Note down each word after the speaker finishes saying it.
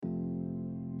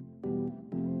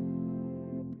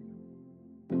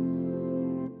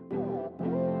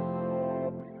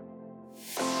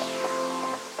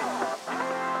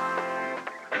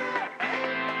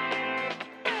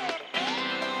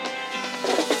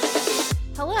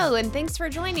Hello, and thanks for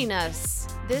joining us.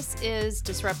 This is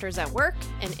Disruptors at Work,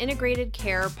 an integrated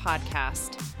care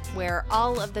podcast, where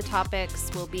all of the topics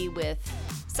will be with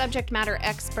subject matter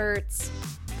experts,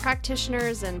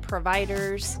 practitioners and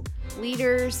providers,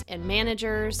 leaders and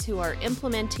managers who are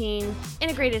implementing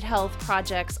integrated health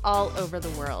projects all over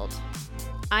the world.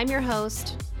 I'm your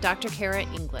host, Dr. Kara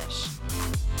English.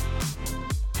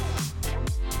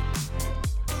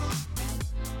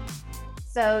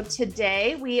 So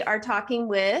today we are talking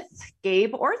with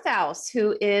Gabe Orthous,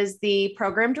 who is the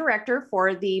program director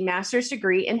for the Master's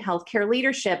Degree in Healthcare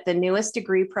Leadership, the newest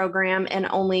degree program and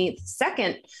only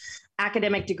second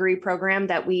academic degree program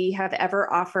that we have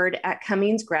ever offered at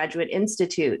Cummings Graduate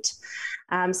Institute.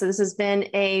 So this has been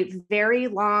a very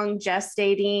long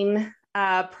gestating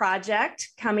project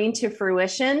coming to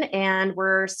fruition, and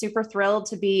we're super thrilled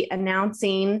to be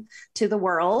announcing to the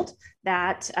world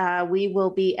that we will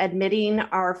be admitting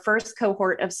our first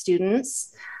cohort of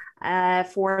students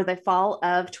for the fall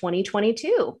of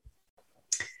 2022.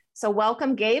 So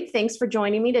welcome, Gabe. Thanks for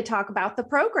joining me to talk about the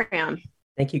program.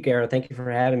 Thank you, Kara. Thank you for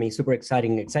having me. Super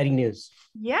exciting news.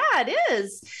 Yeah, it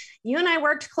is. You and I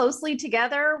worked closely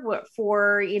together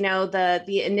for,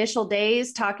 the initial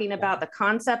days, talking about the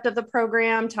concept of the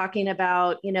program, talking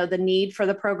about, the need for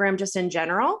the program just in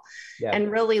general, and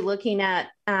really looking at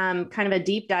kind of a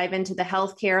deep dive into the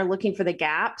healthcare, looking for the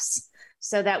gaps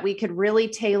so that we could really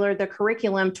tailor the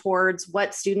curriculum towards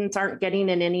what students aren't getting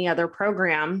in any other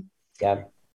program. Yeah.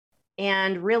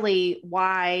 And really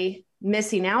why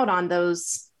missing out on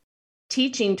those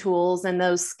teaching tools and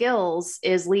those skills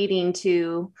is leading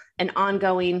to an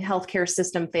ongoing healthcare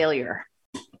system failure.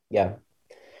 Yeah,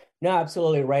 no,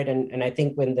 absolutely right. And I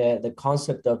think when the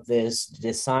concept of this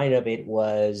design of it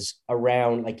was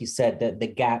around, like you said, the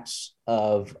gaps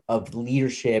of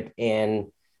leadership and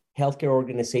healthcare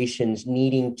organizations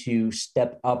needing to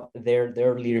step up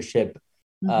their leadership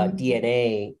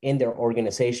DNA in their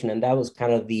organization. And that was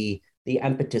kind of the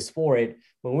impetus for it.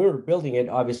 When we were building it,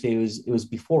 obviously it was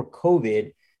before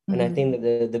COVID. And I think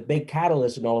that the big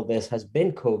catalyst in all of this has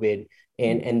been COVID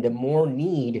and the more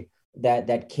need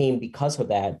that came because of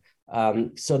that.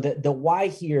 So the why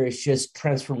here is just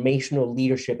transformational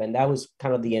leadership. And that was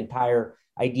kind of the entire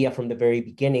idea from the very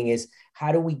beginning is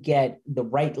how do we get the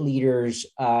right leaders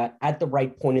at the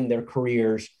right point in their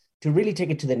careers to really take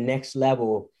it to the next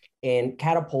level and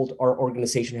catapult our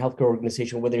organization, healthcare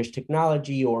organization, whether it's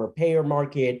technology or payer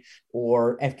market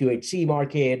or FQHC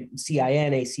market,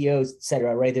 CIN, ACOs, et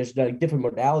cetera, right? There's like different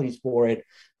modalities for it.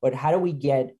 But how do we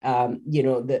get,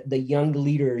 the young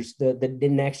leaders, the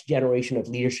next generation of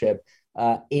leadership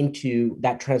into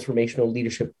that transformational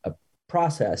leadership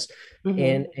process?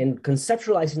 And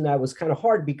conceptualizing that was kind of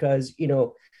hard because,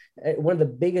 one of the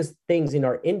biggest things in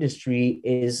our industry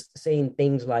is saying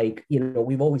things like,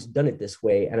 we've always done it this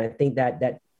way. And I think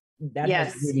that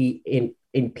Yes. has really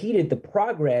impeded the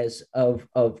progress of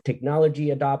technology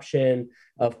adoption,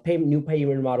 of new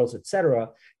payment models, et cetera.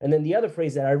 And then the other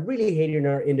phrase that I really hate in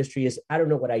our industry is, I don't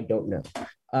know what I don't know,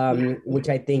 which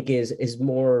I think is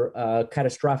more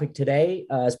catastrophic today,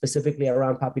 specifically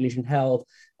around population health,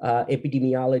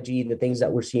 epidemiology, the things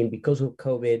that we're seeing because of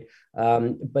COVID.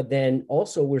 But then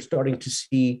also we're starting to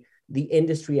see the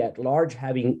industry at large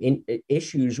having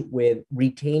issues with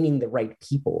retaining the right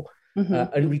people.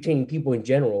 And retaining people in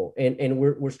general. And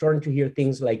we're starting to hear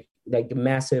things like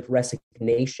massive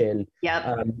resignation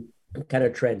kind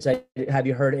of trends. Have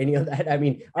you heard any of that? I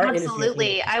mean,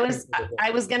 absolutely. I was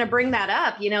going to bring that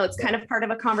up. It's kind of part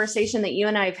of a conversation that you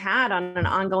and I have had on an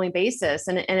ongoing basis.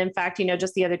 And in fact,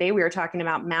 just the other day we were talking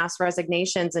about mass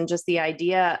resignations and just the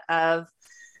idea of,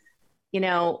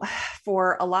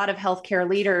 for a lot of healthcare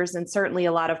leaders and certainly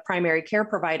a lot of primary care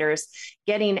providers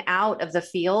getting out of the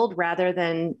field rather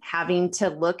than having to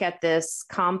look at this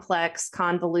complex,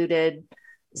 convoluted,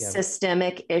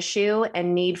 systemic issue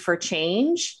and need for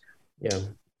change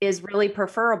is really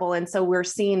preferable. And so we're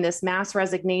seeing this mass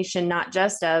resignation, not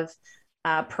just of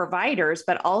providers,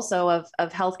 but also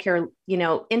of healthcare,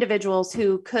 individuals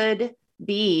who could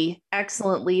be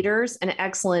excellent leaders and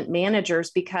excellent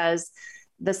managers because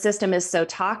the system is so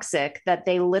toxic that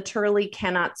they literally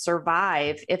cannot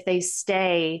survive if they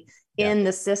stay in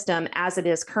the system as it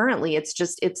is currently.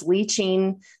 It's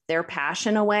leaching their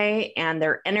passion away and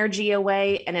their energy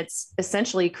away. And it's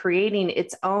essentially creating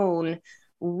its own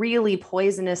really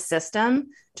poisonous system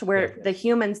to where the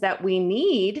humans that we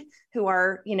need who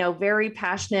are, very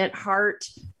passionate,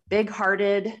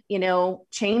 big-hearted,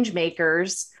 change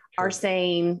makers are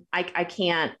saying, I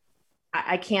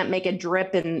can't make a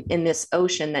drip in this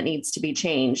ocean that needs to be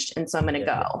changed. And so I'm going to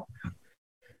go.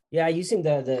 Yeah. Using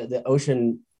the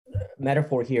ocean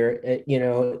metaphor here.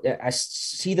 I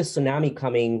see the tsunami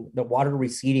coming, the water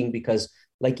receding, because,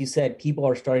 like you said, people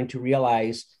are starting to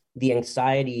realize the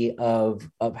anxiety of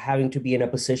having to be in a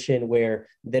position where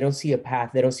they don't see a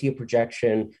path, they don't see a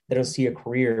projection, they don't see a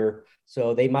career,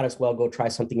 so they might as well go try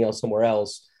something else somewhere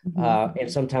else.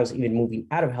 And sometimes even moving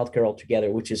out of healthcare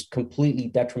altogether, which is completely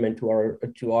detriment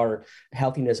to our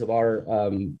healthiness of our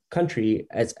country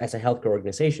as a healthcare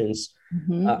organizations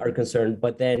are concerned.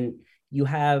 But then you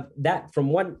have that from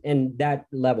one and that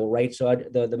level, right? So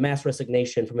the mass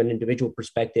resignation from an individual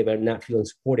perspective and not feeling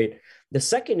supported. The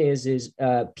second is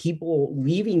people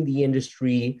leaving the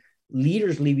industry,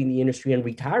 leaders leaving the industry and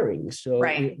retiring. So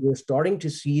we're starting to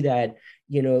see that,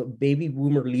 baby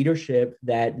boomer leadership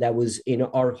that was in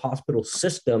our hospital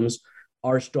systems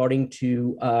are starting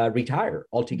to retire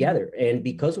altogether. And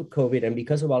because of COVID and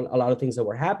because of a lot of things that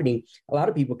were happening, a lot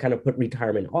of people kind of put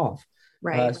retirement off.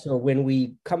 Right. So when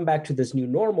we come back to this new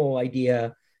normal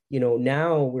idea,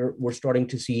 now we're starting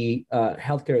to see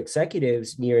healthcare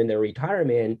executives nearing their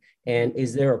retirement. And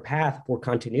is there a path for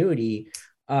continuity?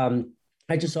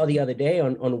 I just saw the other day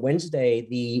on Wednesday,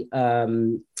 the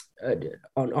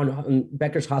on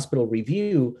Becker's Hospital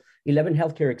Review, 11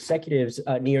 healthcare executives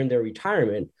nearing their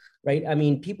retirement. Right. I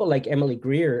mean, people like Emily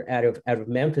Greer out of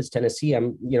Memphis, Tennessee.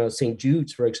 St.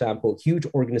 Jude's, for example, huge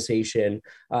organization.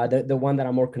 The one that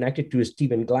I'm more connected to is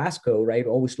Stephen Glasgow. Right.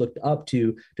 Always looked up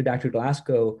to Dr.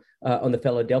 Glasgow on the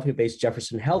Philadelphia-based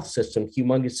Jefferson Health System,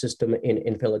 humongous system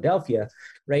in Philadelphia.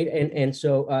 Right. And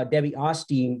so Debbie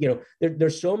Osteen,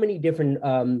 there's so many different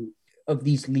of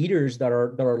these leaders that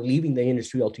are leaving the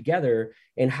industry altogether.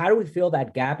 And how do we fill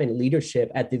that gap in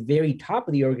leadership at the very top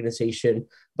of the organization,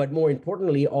 but more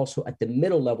importantly, also at the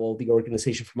middle level of the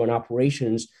organization from an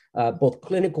operations, both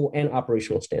clinical and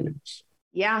operational standards?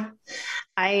 Yeah,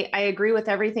 I agree with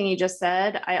everything you just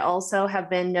said. I also have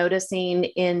been noticing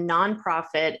in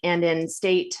nonprofit and in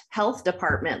state health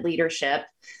department leadership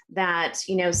that,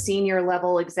 senior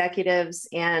level executives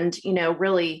and,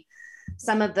 really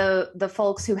some of the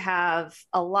folks who have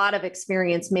a lot of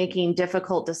experience making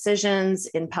difficult decisions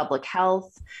in public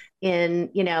health, in,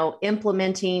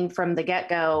 implementing from the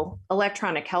get-go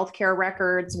electronic healthcare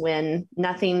records when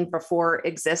nothing before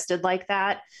existed like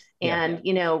that. And,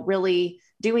 really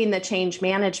doing the change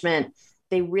management,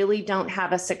 they really don't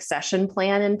have a succession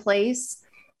plan in place.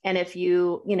 And if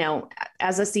you,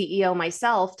 as a CEO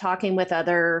myself, talking with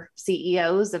other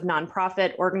CEOs of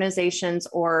nonprofit organizations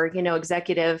or,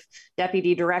 executive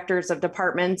deputy directors of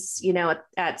departments,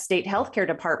 at state healthcare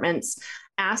departments,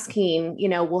 asking,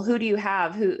 well, who do you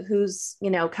have who's,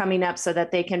 coming up so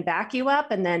that they can back you up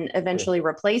and then eventually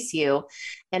replace you?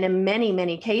 And in many,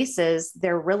 many cases,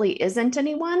 there really isn't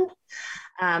anyone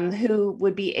who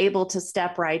would be able to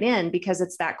step right in, because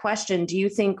it's that question, do you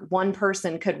think one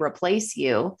person could replace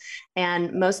you?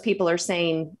 And most people are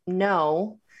saying,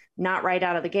 no, not right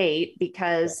out of the gate,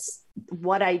 because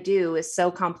what I do is so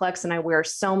complex and I wear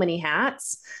so many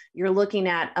hats. You're looking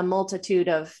at a multitude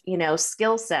of,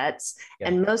 skill sets,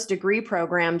 and most degree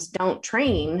programs don't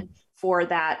train for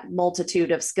that multitude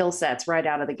of skill sets right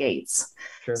out of the gates.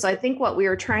 Sure. So I think what we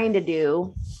were trying to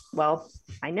do,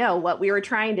 I know what we were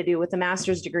trying to do with the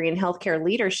master's degree in healthcare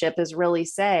leadership is really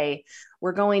say,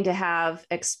 we're going to have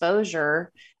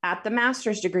exposure at the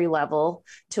master's degree level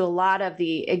to a lot of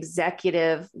the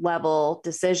executive level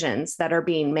decisions that are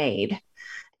being made.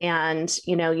 And,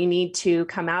 you need to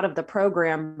come out of the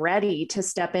program ready to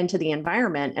step into the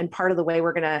environment. And part of the way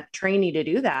we're going to train you to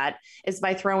do that is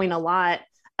by throwing a lot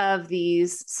of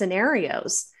these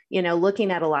scenarios,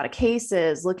 looking at a lot of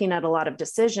cases, looking at a lot of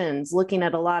decisions, looking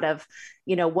at a lot of,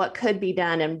 what could be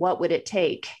done and what would it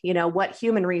take, what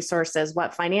human resources,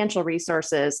 what financial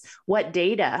resources, what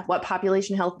data, what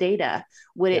population health data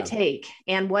would it take?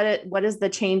 And what is the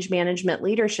change management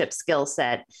leadership skill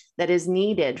set that is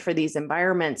needed for these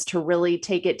environments to really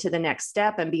take it to the next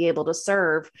step and be able to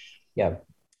serve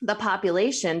the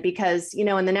population? Because,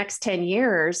 in the next 10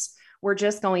 years, we're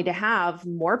just going to have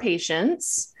more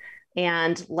patients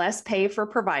and less pay for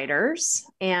providers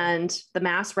and the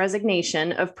mass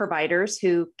resignation of providers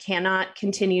who cannot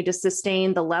continue to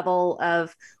sustain the level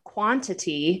of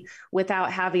quantity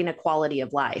without having a quality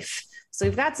of life. So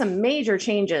we've got some major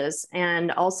changes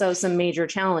and also some major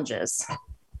challenges.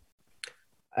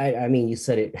 I mean, you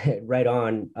said it right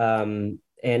on.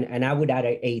 And I would add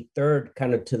a third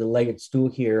kind of to the legged stool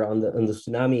here on the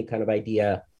tsunami kind of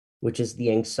idea, which is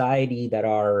the anxiety that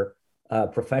our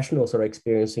professionals are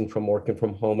experiencing from working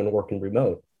from home and working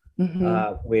remote.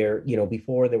 where,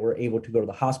 before they were able to go to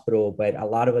the hospital, but a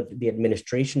lot of the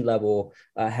administration level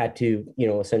had to,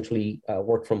 essentially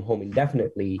work from home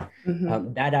indefinitely.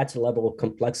 That adds a level of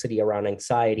complexity around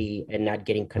anxiety and not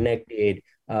getting connected,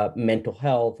 mental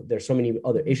health. There's so many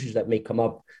other issues that may come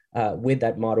up with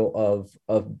that model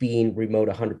of being remote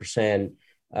 100%.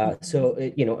 So,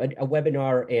 a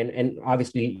webinar and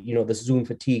obviously, the Zoom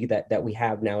fatigue that we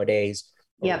have nowadays,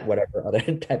 or whatever other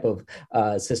type of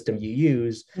system you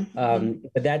use.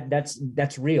 But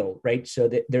that's real, right?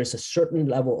 So there's a certain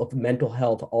level of mental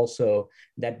health also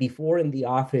that before in the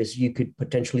office, you could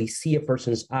potentially see a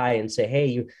person's eye and say,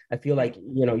 hey, I feel like,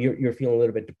 you're feeling a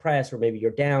little bit depressed, or maybe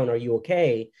you're down. Are you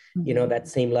okay? That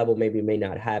same level maybe may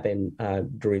not happen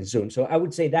during Zoom. So I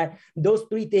would say that those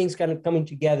three things kind of coming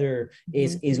together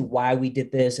is why we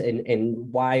did this, and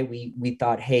why we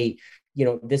thought, hey,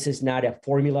 this is not a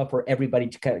formula for everybody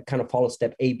to kind of follow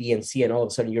step A, B, and C, and all of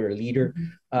a sudden you're a leader.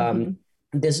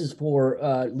 This is for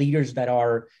leaders that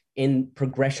are in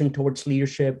progression towards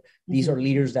leadership. These are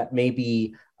leaders that may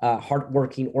be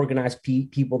hardworking, organized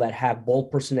people that have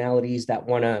bold personalities that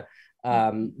want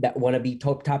to be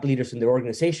top leaders in their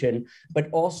organization, but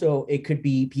also it could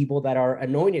be people that are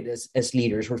anointed as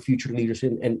leaders or future leaders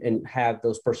and have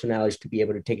those personalities to be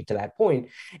able to take it to that point.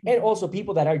 And also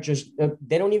people that are just,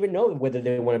 they don't even know whether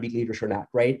they want to be leaders or not,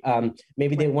 right?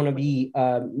 Maybe they want to be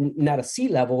not a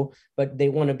C-level, but they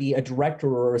want to be a director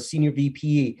or a senior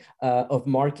VP of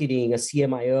marketing, a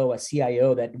CMIO, a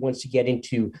CIO that wants to get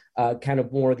into kind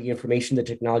of more of the information, the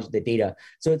technology, the data.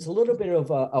 So it's a little bit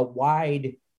of a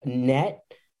wide net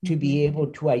to be able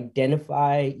to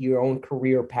identify your own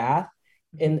career path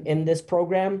in this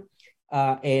program,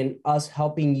 and us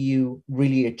helping you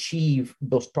really achieve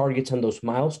those targets and those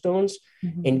milestones,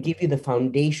 and give you the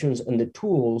foundations and the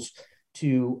tools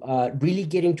to really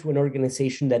get into an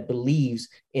organization that believes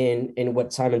in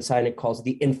what Simon Sinek calls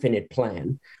the infinite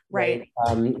plan, right?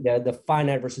 The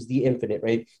finite versus the infinite,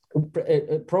 right?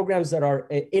 Programs that are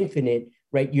infinite,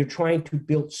 right? You're trying to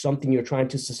build something, you're trying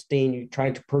to sustain, you're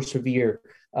trying to persevere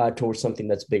towards something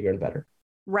that's bigger and better.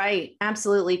 Right.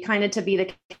 Absolutely. Kind of to be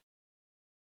the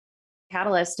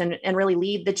catalyst and really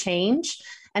lead the change,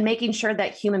 and making sure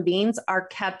that human beings are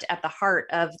kept at the heart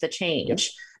of the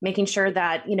change, making sure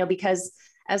that, because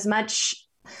as much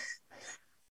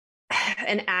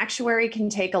an actuary can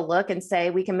take a look and say,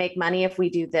 we can make money if we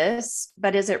do this,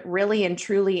 but is it really and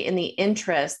truly in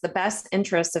the best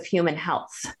interest of human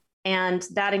health? And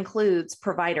that includes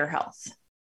provider health.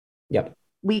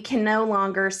 We can no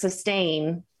longer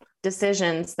sustain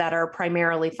decisions that are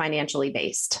primarily financially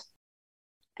based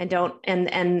and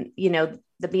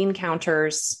the bean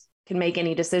counters can make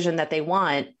any decision that they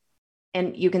want,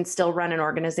 and you can still run an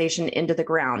organization into the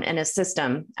ground and a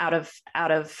system out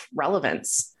of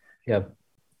relevance.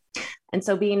 And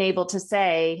so being able to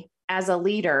say, as a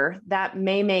leader, that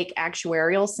may make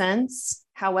actuarial sense.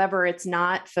 However, it's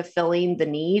not fulfilling the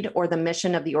need or the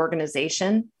mission of the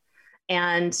organization.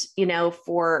 And,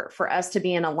 for us to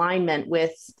be in alignment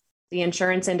with the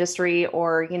insurance industry,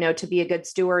 or, to be a good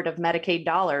steward of Medicaid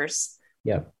dollars,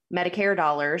 Medicare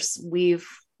dollars,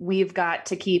 we've got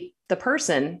to keep the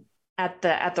person at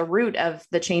the root of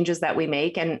the changes that we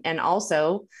make, and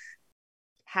also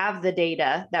have the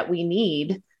data that we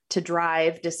need to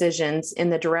drive decisions in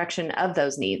the direction of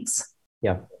those needs.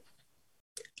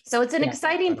 So it's an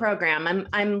exciting program.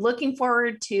 I'm looking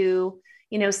forward to,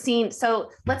 seeing.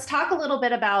 So let's talk a little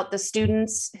bit about the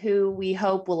students who we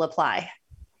hope will apply.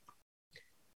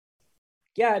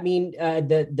 I mean,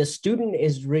 the student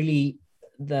is really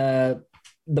the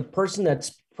person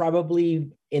that's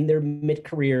probably in their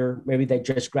mid-career, maybe they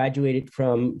just graduated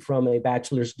from a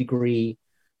bachelor's degree,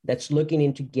 that's looking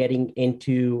into getting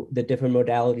into the different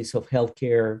modalities of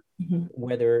healthcare,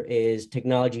 whether it is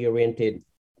technology-oriented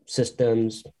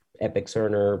systems, Epic,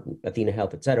 Cerner, Athena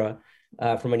Health, et cetera,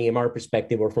 from an EMR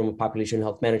perspective, or from a population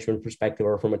health management perspective,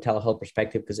 or from a telehealth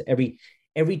perspective, because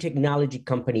every technology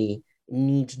company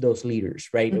needs those leaders,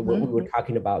 right? What we were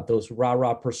talking about, those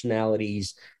rah-rah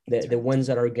personalities, the ones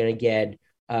that are going to get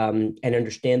and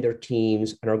understand their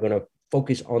teams and are going to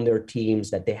focus on their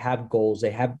teams, that they have goals,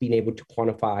 they have been able to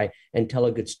quantify and tell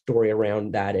a good story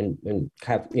around that, and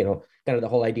have, kind of the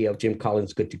whole idea of Jim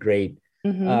Collins' good to great,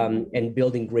 and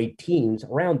building great teams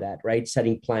around that, right?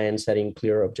 Setting plans, setting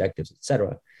clear objectives, et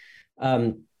cetera.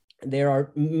 There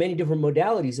are many different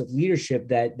modalities of leadership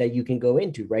that you can go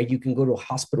into, right? You can go to a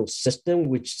hospital system,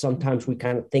 which sometimes we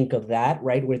kind of think of that,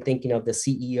 right? We're thinking of the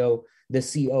CEO, the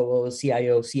COO,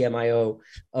 CIO, CMIO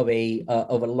of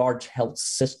a large health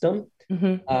system.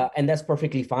 And that's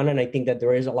perfectly fine. And I think that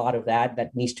there is a lot of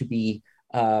that needs to be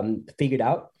figured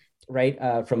out,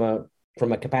 right? From a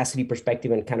from a capacity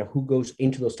perspective and kind of who goes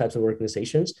into those types of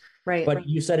organizations. Right. But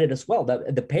you said it as well,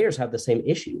 that the payers have the same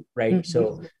issue, right?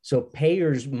 Mm-hmm. So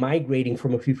payers migrating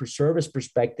from a fee-for-service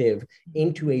perspective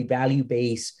into a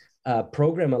value-based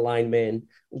program alignment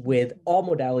with all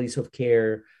modalities of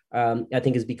care, I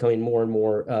think is becoming more and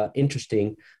more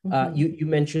interesting. Mm-hmm. You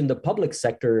mentioned the public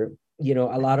sector. A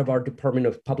lot of our Department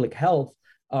of Public Health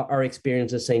are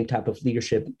experiencing the same type of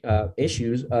leadership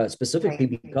issues, specifically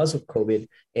because of COVID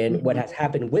and mm-hmm. what has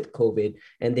happened with COVID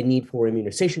and the need for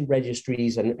immunization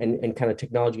registries and kind of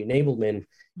technology enablement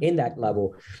in that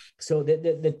level. So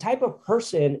the type of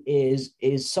person is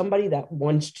somebody that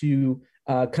wants to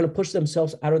kind of push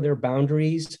themselves out of their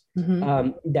boundaries,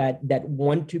 mm-hmm. That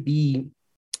want to be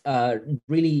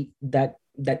really that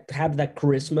have that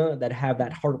charisma, that have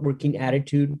that hardworking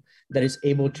attitude, that is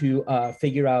able to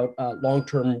figure out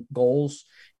long-term goals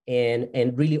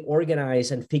and really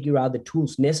organize and figure out the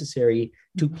tools necessary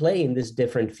to play in these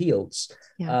different fields.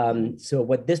 Yeah. So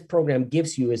what this program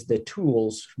gives you is the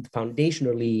tools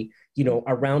foundationally,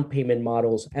 around payment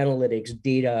models, analytics,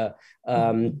 data,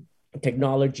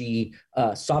 technology,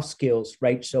 soft skills,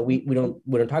 right? So we don't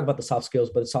talk about the soft skills,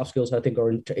 but the soft skills I think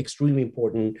are extremely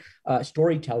important.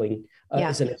 Storytelling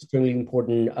is an extremely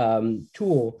important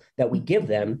tool that we give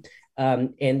them,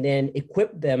 and then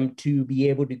equip them to be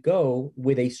able to go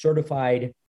with a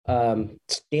certified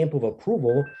stamp of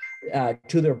approval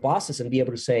to their bosses and be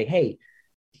able to say, hey,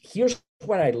 here's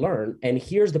what I learned, and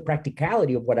here's the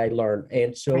practicality of what I learned.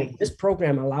 And so this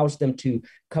program allows them to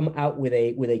come out with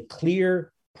a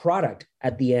clear product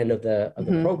at the end of the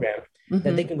mm-hmm. program mm-hmm.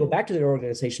 that they can go back to their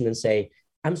organization and say,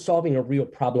 I'm solving a real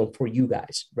problem for you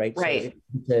guys, right? Right.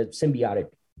 So it's a symbiotic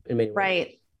in many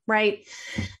ways. Right.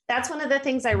 That's one of the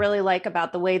things I really like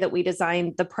about the way that we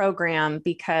designed the program,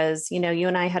 because, you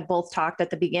and I had both talked at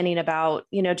the beginning about,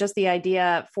 just the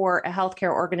idea for a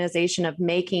healthcare organization of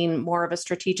making more of a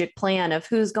strategic plan of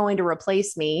who's going to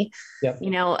replace me, yep.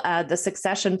 The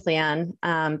succession plan,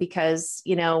 because,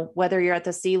 whether you're at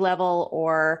the C level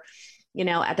or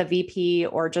at the VP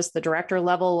or just the director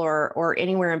level or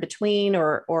anywhere in between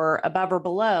or above or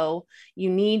below, you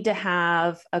need to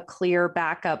have a clear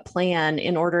backup plan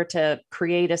in order to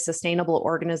create a sustainable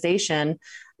organization.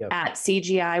 Yep. At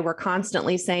CGI, we're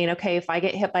constantly saying, okay, if I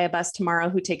get hit by a bus tomorrow,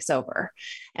 who takes over?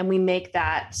 And we make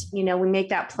that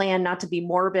plan not to be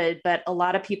morbid, but a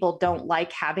lot of people don't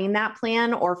like having that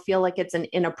plan or feel like it's an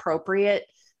inappropriate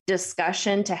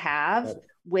discussion to have. Yep.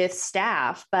 With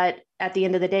staff. But at the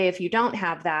end of the day, if you don't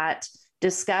have that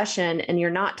discussion and you're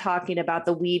not talking about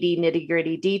the weedy,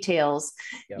 nitty-gritty details,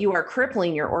 you are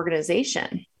crippling your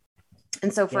organization.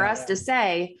 And so for us to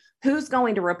say, who's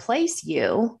going to replace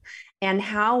you and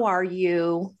how are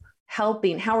you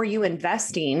helping, how are you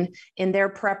investing in their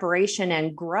preparation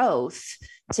and growth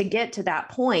to get to that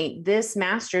point, this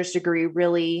master's degree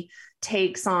really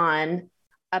takes on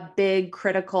a big,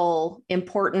 critical,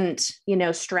 important,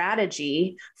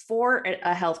 strategy for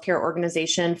a healthcare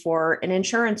organization, for an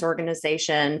insurance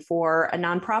organization, for a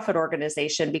nonprofit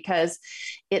organization, because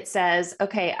it says,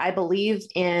 okay, I believe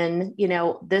in,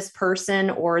 this person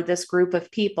or this group of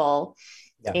people,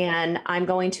 and I'm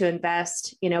going to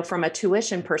invest, from a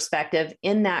tuition perspective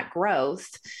in that growth.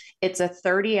 It's a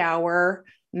 30-hour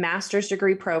master's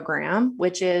degree program,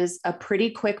 which is a pretty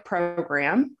quick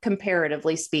program,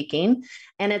 comparatively speaking.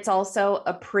 And it's also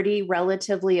a pretty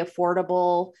relatively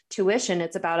affordable tuition.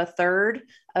 It's about a third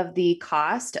of the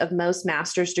cost of most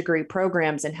master's degree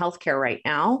programs in healthcare right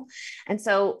now. And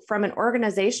so from an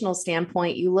organizational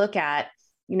standpoint, you look at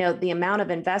the amount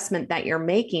of investment that you're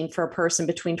making for a person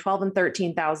between $12,000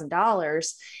 and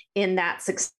 $13,000 in that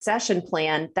succession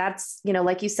plan. That's,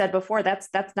 like you said before, that's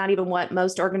not even what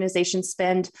most organizations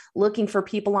spend looking for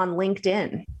people on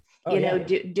LinkedIn,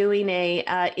 doing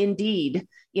a Indeed,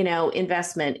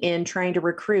 investment in trying to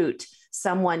recruit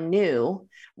someone new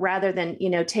rather than,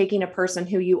 taking a person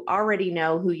who you already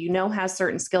know, who has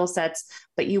certain skill sets,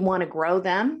 but you want to grow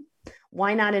them.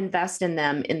 Why not invest in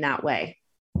them in that way?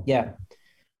 Yeah.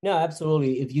 No,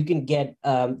 absolutely. If you can get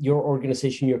your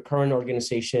organization, your current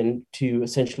organization to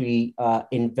essentially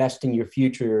invest in your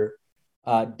future,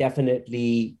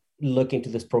 definitely look into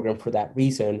this program for that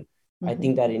reason. Mm-hmm. I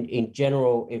think that in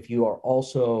general, if you are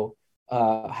also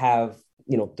have,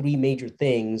 three major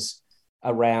things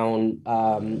around,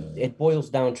 it boils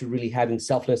down to really having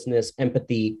selflessness,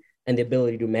 empathy, and the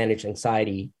ability to manage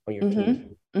anxiety on your mm-hmm.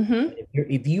 team. Mm-hmm.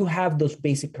 If you have those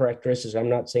basic characteristics, I'm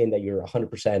not saying that you're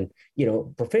 100%,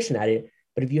 proficient at it,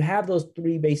 but if you have those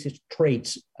three basic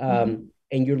traits and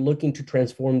you're looking to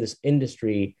transform this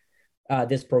industry,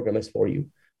 this program is for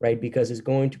you, right? Because it's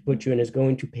going to put you and it's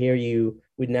going to pair you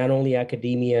with not only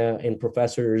academia and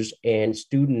professors and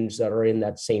students that are in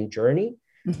that same journey.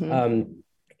 And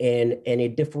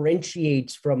it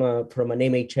differentiates from an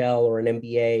MHL or an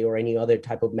MBA or any other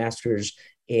type of master's.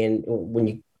 And when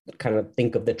you kind of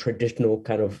think of the traditional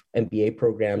kind of MBA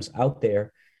programs out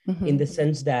there, in the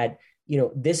sense that,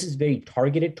 this is very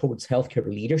targeted towards healthcare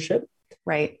leadership.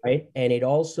 Right. And it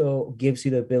also gives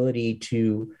you the ability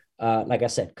to, like I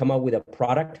said, come out with a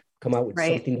product, come out with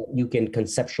something that you can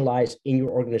conceptualize in your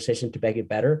organization to make it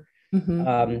better.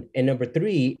 And number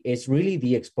three is really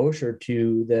the exposure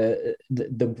to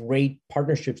the great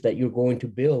partnerships that you're going to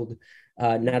build,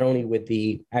 not only with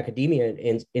the academia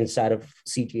inside of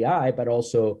CGI, but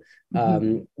also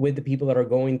with the people that are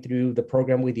going through the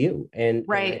program with you. And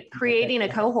creating a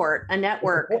cohort, a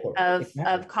network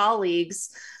of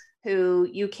colleagues who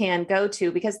you can go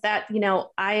to, because that,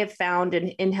 I have found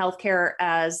in healthcare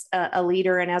as a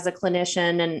leader and as a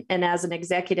clinician and as an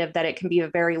executive, that it can be a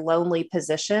very lonely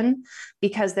position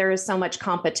because there is so much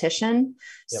competition.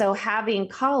 Yep. So having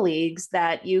colleagues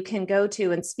that you can go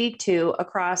to and speak to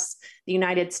across the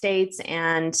United States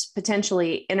and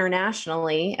potentially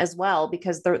internationally as well,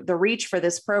 because the reach for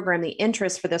this program, the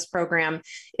interest for this program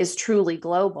is truly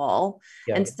global.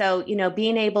 Yep. And so,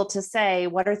 being able to say,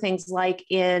 what are things like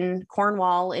in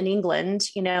Cornwall in England,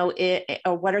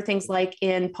 what are things like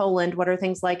in Poland, what are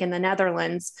things like in the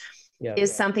Netherlands,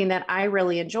 is something that I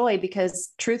really enjoy, because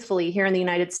truthfully, here in the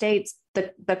United States,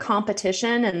 the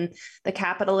competition and the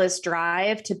capitalist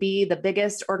drive to be the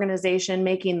biggest organization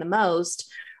making the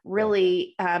most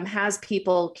really has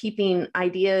people keeping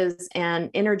ideas and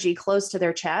energy close to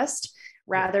their chest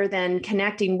rather than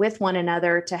connecting with one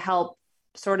another to help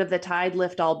sort of the tide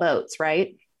lift all boats,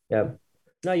 right? Yeah.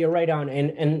 No, you're right on.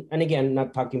 And again,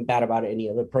 not talking bad about any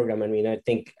other program. I mean, I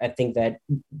think that,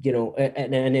 an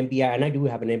MBA, and I do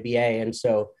have an MBA. And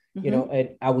so,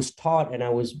 I was taught and I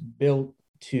was built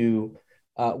to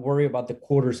worry about the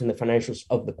quarters and the financials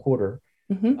of the quarter.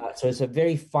 So it's a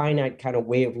very finite kind of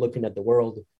way of looking at the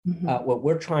world. What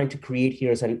we're trying to create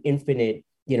here is an infinite,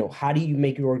 how do you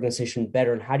make your organization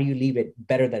better and how do you leave it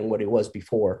better than what it was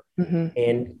before?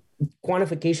 And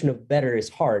quantification of better is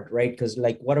hard, right? Because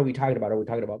what are we talking about? Are we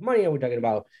talking about money? Are we talking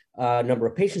about number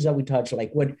of patients that we touch?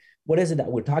 What is it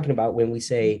that we're talking about when we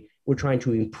say we're trying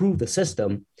to improve the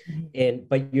system?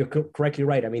 But you're correctly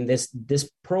right. I mean, this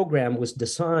program was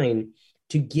designed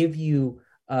to give you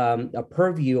a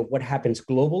purview of what happens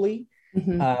globally,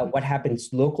 what happens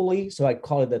locally. So I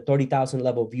call it the 30,000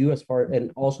 level view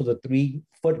and also the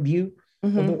 3-foot view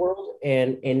of the world.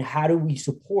 And how do we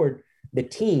support the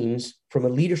teams from a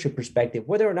leadership perspective,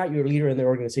 whether or not you're a leader in the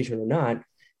organization or not,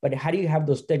 but how do you have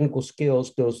those technical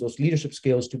skills, those leadership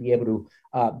skills to be able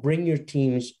to bring your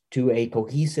teams to a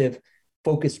cohesive,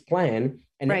 focused plan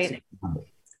and execute on it,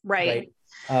 right?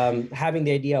 Having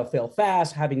the idea of fail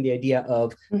fast, having the idea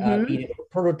of being able to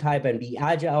prototype and be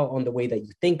agile on the way that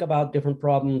you think about different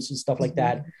problems and stuff like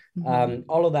that.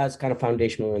 All of that's kind of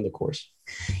foundational in the course.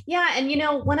 Yeah. And,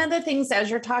 one of the things as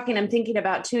you're talking, I'm thinking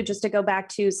about too, just to go back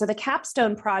to, so the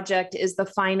capstone project is the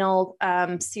final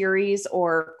series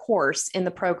or course in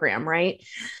the program, right?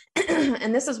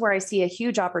 And this is where I see a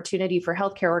huge opportunity for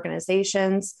healthcare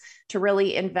organizations to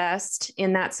really invest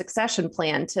in that succession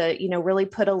plan, to, really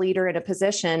put a leader in a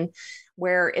position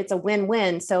where it's a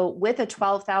win-win. So with a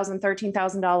 $12,000,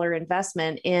 $13,000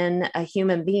 investment in a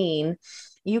human being,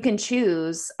 you can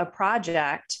choose a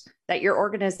project that your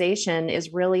organization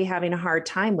is really having a hard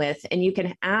time with. And you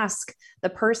can ask the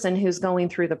person who's going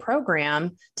through the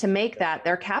program to make that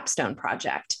their capstone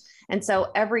project. And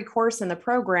so every course in the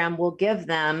program will give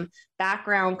them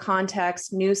background,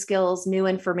 context, new skills, new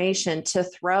information to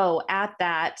throw at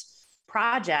that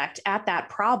project, at that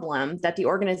problem that the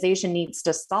organization needs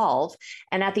to solve.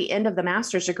 And at the end of the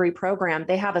master's degree program,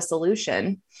 they have a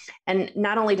solution. And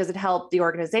not only does it help the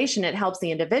organization, it helps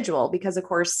the individual, because of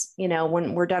course,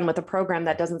 when we're done with a program,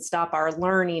 that doesn't stop our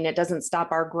learning. It doesn't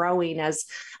stop our growing as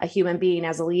a human being,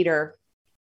 as a leader.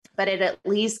 But it at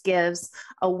least gives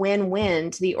a win-win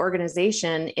to the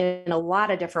organization in a lot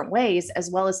of different ways,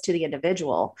 as well as to the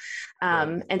individual.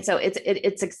 And so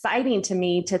it's exciting to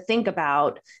me to think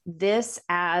about this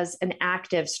as an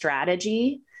active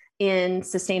strategy in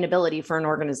sustainability for an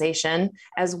organization,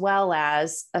 as well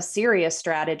as a serious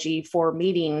strategy for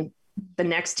meeting the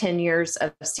next 10 years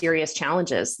of serious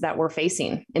challenges that we're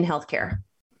facing in healthcare.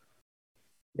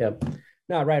 Yeah,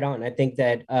 no, right on. I think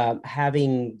that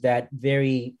having that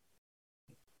very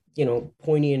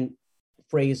poignant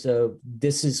phrase of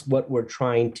this is what we're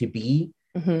trying to be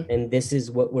and this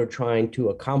is what we're trying to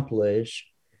accomplish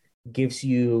gives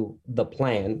you the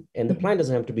plan. And the plan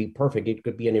doesn't have to be perfect. It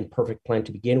could be an imperfect plan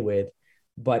to begin with,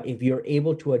 But if you're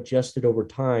able to adjust it over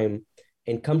time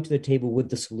and come to the table with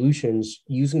the solutions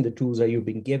using the tools that you've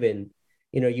been given,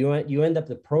 you end up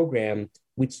the program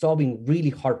with solving really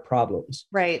hard problems.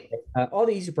 Right. All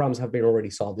the easy problems have been already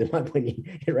solved, in my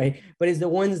opinion, right? But it's the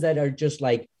ones that are just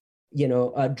like,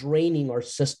 draining our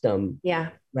system, Yeah.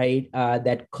 right?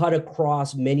 That cut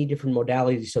across many different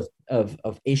modalities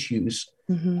of issues.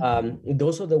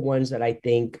 Those are the ones that I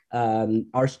think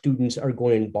our students are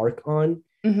going to embark on.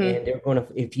 And they're going to,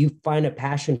 if you find a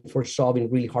passion for solving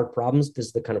really hard problems, this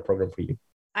is the kind of program for you.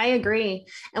 I agree.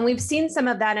 And we've seen some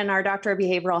of that in our Doctor of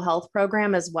Behavioral Health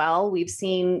program as well. We've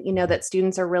seen, that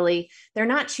students are they're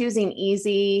not choosing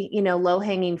easy,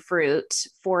 low-hanging fruit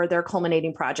for their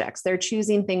culminating projects. They're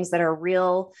choosing things that are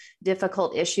real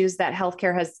difficult issues that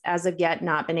healthcare has as of yet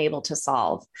not been able to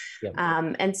solve. Yeah.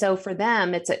 And so for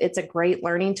them, it's a great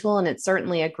learning tool, and it's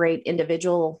certainly a great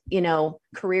individual,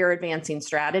 career advancing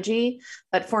strategy.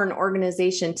 But for an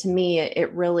organization, to me,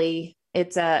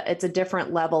 it's a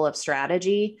different level of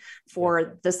strategy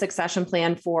for the succession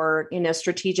plan for,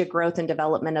 strategic growth and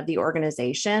development of the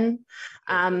organization.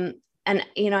 And,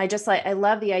 I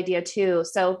love the idea too.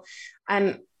 So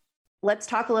let's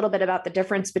talk a little bit about the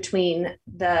difference between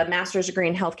the master's degree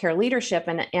in healthcare leadership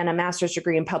and a master's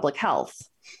degree in public health.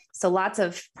 So lots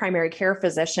of primary care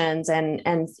physicians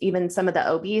and even some of the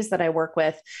OBs that I work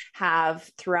with have,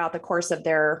 throughout the course of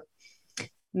their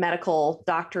medical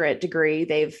doctorate degree,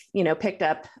 they've, picked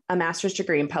up a master's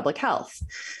degree in public health.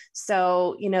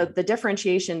 So, the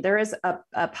differentiation, there is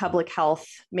a public health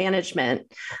management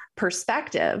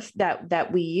perspective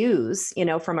that we use,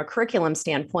 from a curriculum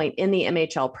standpoint in the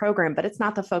MHL program, but it's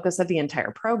not the focus of the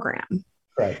entire program.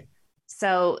 Right.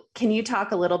 So can you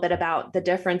talk a little bit about the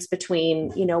difference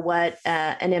between, what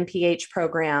an MPH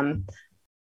program,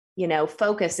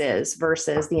 focus is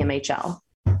versus the MHL?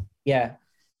 Yeah.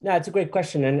 No, it's a great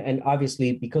question. And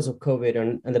obviously, because of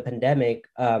COVID and the pandemic,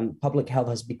 public health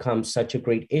has become such a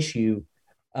great issue.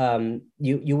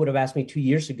 You would have asked me 2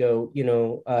 years ago,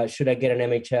 should I get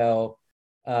an MHL,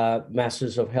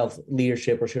 Masters of Health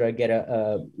Leadership, or should I get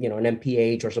an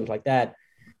MPH or something like that?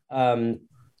 And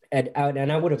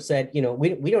I would have said,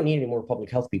 we don't need any more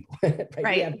public health people. Right?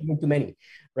 Right. We have too many,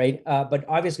 right? But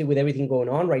obviously, with everything going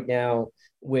on right now,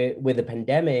 with the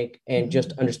pandemic and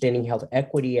just understanding health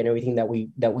equity and everything that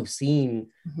we've seen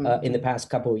in the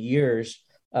past couple of years,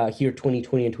 here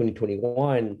 2020 and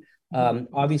 2021,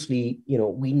 obviously,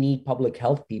 we need public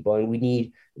health people, and we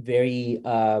need very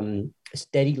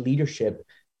steady leadership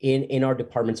in our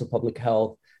departments of public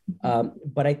health.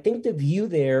 But I think the view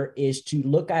there is to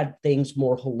look at things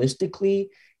more holistically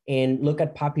and look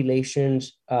at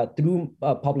populations through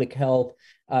public health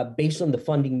based on the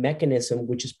funding mechanism,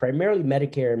 which is primarily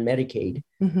Medicare and Medicaid,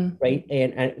 right?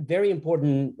 And very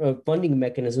important funding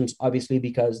mechanisms, obviously,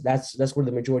 because that's where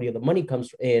the majority of the money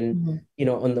comes in,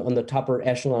 on the topper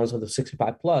echelons of the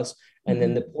 65 plus, and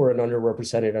then the poor and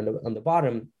underrepresented on the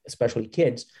bottom, especially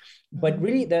kids. But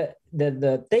really,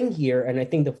 the thing here, and I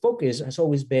think the focus has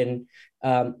always been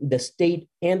the state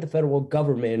and the federal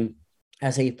government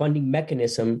as a funding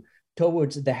mechanism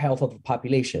towards the health of the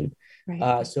population.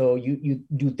 Right. So you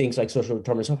do things like social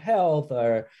determinants of health,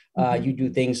 or you do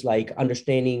things like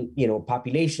understanding,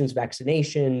 populations,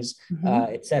 vaccinations,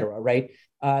 et cetera, right?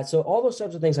 So all those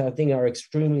sorts of things I think are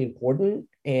extremely important.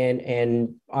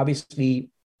 And obviously,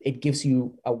 it gives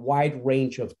you a wide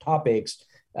range of topics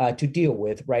to deal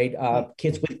with, right?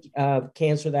 Kids with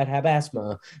cancer that have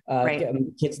asthma,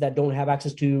 kids that don't have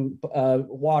access to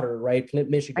water, right? Flint,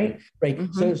 Michigan, right?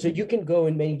 So you can go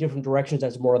in many different directions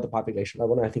as more of the population. That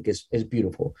one I think is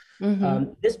beautiful.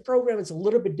 This program is a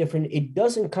little bit different. It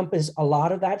does encompass a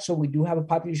lot of that. So we do have a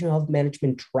population health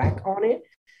management track on it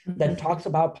that talks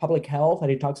about public health, and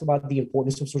it talks about the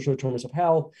importance of social determinants of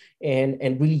health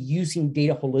and really using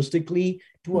data holistically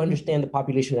to understand the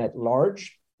population at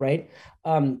large. Right.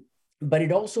 But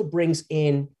it also brings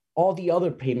in all the other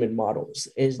payment models,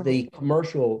 is the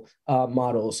commercial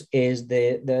models, is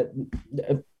the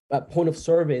point of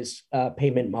service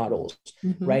payment models,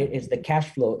 right? Is the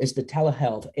cash flow, is the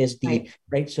telehealth, is the,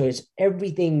 right? So it's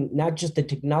everything, not just the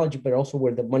technology, but also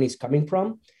where the money's coming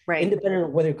from. Right. Independent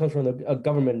of whether it comes from the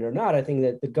government or not, I think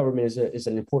that the government is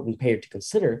an important payer to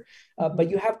consider.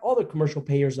 But you have other commercial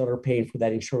payers that are paying for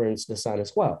that insurance design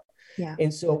as well. Yeah.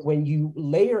 And so when you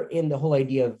layer in the whole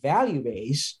idea of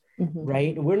value-based,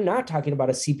 right, we're not talking about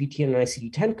a CPT and an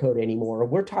ICD-10 code anymore.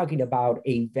 We're talking about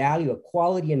a value, a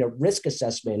quality, and a risk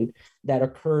assessment that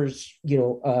occurs,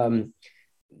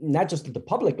 not just at the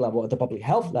public level, at the public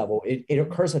health level, it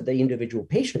occurs at the individual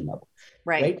patient level,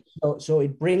 right? So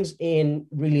it brings in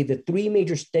really the three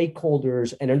major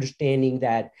stakeholders and understanding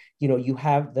that, you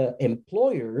have the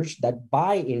employers that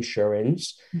buy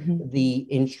insurance, the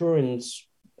insurance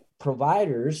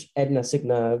providers, Aetna,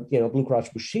 Cigna, Blue Cross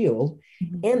Blue Shield,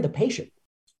 and the patient.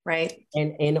 Right.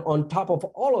 And on top of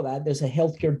all of that, there's a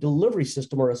healthcare delivery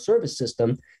system or a service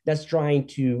system that's trying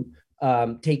to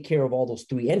take care of all those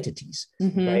three entities,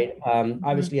 right?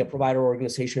 Obviously, a provider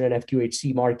organization, an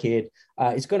FQHC market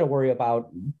is going to worry about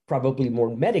probably more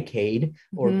Medicaid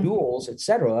or duals, et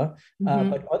cetera.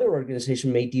 But other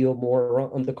organizations may deal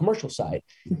more on the commercial side.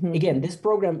 Again, this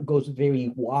program goes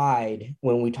very wide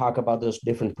when we talk about those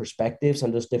different perspectives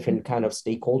and those different kind of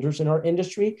stakeholders in our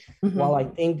industry. While I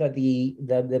think that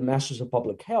the Masters of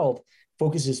Public Health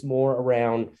focuses more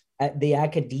around the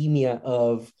academia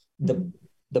of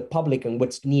the public and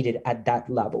what's needed at that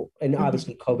level. And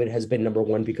obviously COVID has been number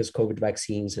one because COVID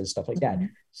vaccines and stuff like that.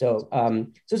 So, so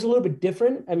it's a little bit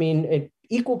different. I mean,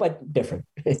 equal, but different.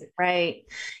 Right.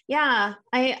 Yeah,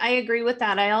 I agree with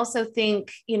that. I also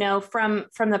think, from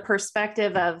the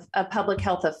perspective of a public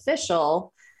health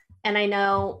official, and I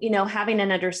know, having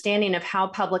an understanding of how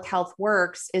public health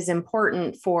works is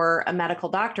important for a medical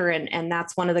doctor. And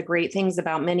that's one of the great things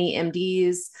about many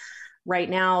MDs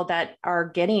right now that are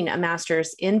getting a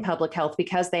master's in public health,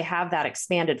 because they have that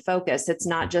expanded focus. It's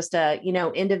not just a,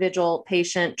 individual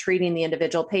patient treating the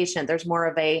individual patient. There's more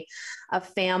of a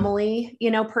family,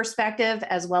 perspective,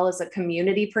 as well as a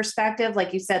community perspective.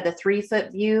 Like you said, the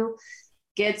 3-foot view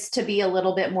gets to be a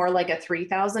little bit more like a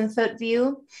 3,000-foot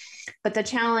view. But the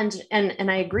challenge, and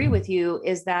I agree with you,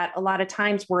 is that a lot of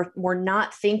times we're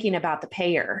not thinking about the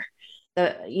payer.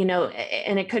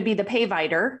 And it could be the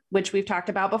payvider, which we've talked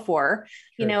about before,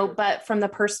 but from the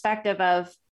perspective of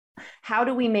how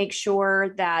do we make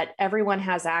sure that everyone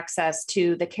has access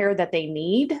to the care that they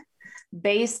need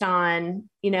based on,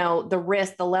 the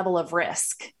risk, the level of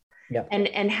risk. Yep.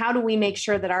 And how do we make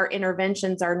sure that our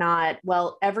interventions are not,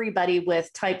 well, everybody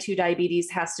with type 2 diabetes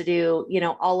has to do,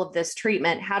 all of this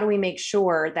treatment. How do we make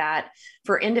sure that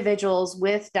for individuals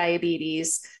with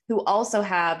diabetes who also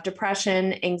have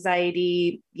depression,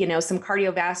 anxiety, some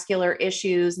cardiovascular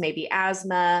issues, maybe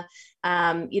asthma,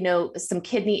 some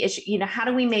kidney issue, how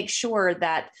do we make sure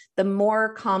that the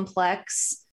more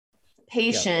complex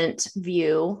patient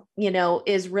view,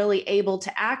 is really able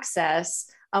to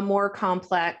access a more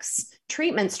complex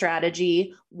treatment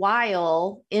strategy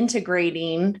while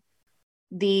integrating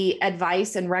the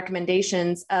advice and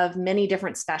recommendations of many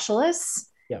different specialists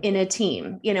in a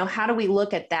team? How do we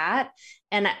look at that?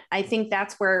 And I think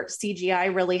that's where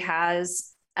CGI really has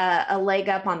a leg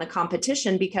up on the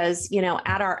competition, because,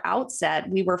 at our outset,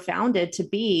 we were founded to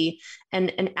be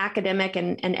an academic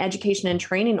and education and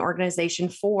training organization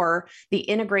for the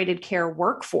integrated care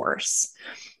workforce.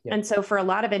 And so for a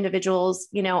lot of individuals,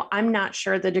 I'm not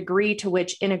sure the degree to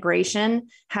which integration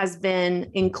has been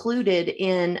included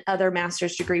in other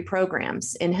master's degree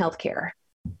programs in healthcare.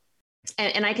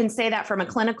 And I can say that from a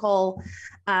clinical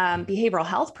behavioral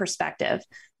health perspective.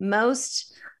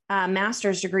 Most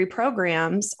master's degree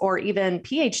programs or even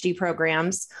PhD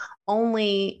programs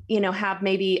only, have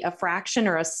maybe a fraction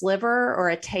or a sliver or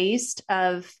a taste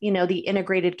of, the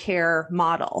integrated care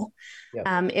model.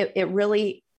 It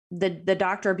really, the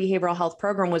doctor of behavioral health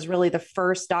program was really the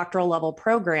first doctoral level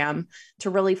program to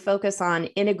really focus on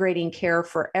integrating care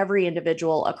for every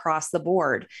individual across the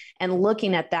board and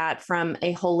looking at that from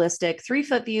a holistic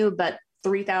 3-foot view, but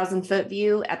 3,000-foot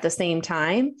view at the same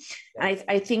time. And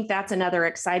I think that's another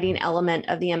exciting element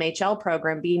of the MHL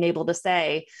program, being able to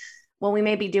say, well, we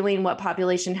may be doing what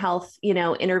population health,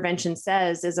 intervention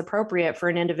says is appropriate for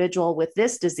an individual with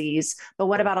this disease, but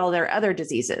what about all their other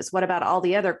diseases? What about all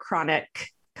the other chronic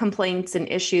complaints and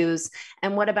issues?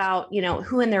 And what about,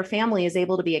 who in their family is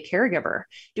able to be a caregiver?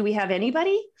 Do we have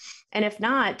anybody? And if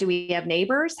not, do we have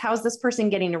neighbors? How's this person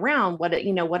getting around? What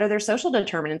are their social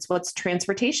determinants? What's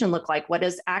transportation look like? What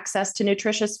does access to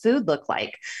nutritious food look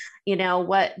like?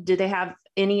 What do they have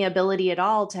any ability at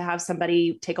all to have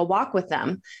somebody take a walk with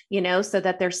them, so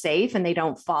that they're safe and they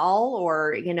don't fall,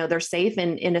 or, they're safe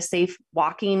in a safe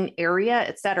walking area,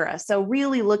 et cetera. So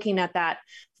really looking at that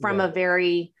from a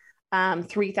very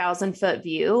 3,000-foot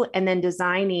view, and then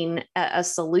designing a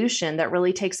solution that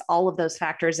really takes all of those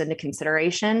factors into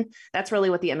consideration. That's really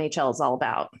what the MHL is all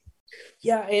about.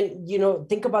 Yeah. And,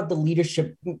 think about the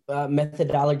leadership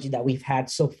methodology that we've had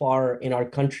so far in our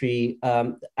country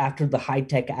after the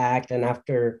HITECH Act and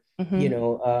after,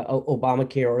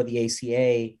 Obamacare or the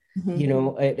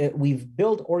ACA. We've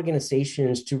built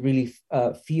organizations to really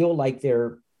feel like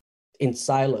they're in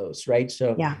silos, right?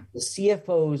 So Yeah. the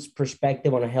CFO's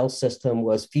perspective on a health system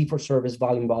was fee for service,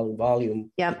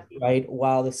 volume, Yep. right?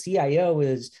 While the CIO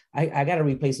is, I got to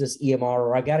replace this EMR,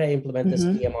 or I got to implement this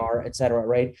EMR, et cetera,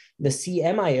 right? The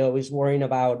CMIO is worrying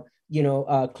about,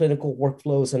 clinical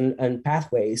workflows and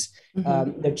pathways.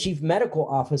 The chief medical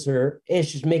officer is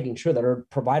just making sure that our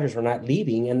providers are not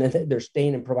leaving and that they're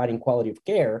staying and providing quality of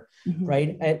care,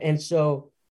 right? And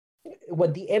so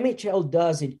what the MHL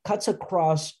does, it cuts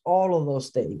across all of those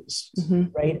things,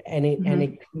 right? And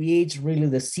it creates really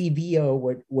the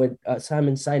CVO, what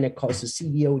Simon Sinek calls the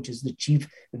CVO, which is the Chief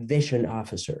Vision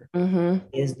Officer,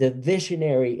 is the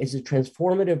visionary, is a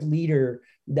transformative leader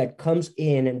that comes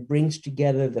in and brings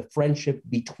together the friendship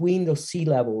between those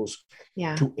C-levels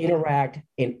to interact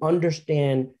and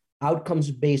understand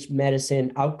outcomes-based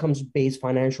medicine, outcomes-based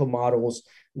financial models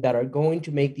that are going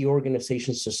to make the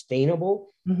organization sustainable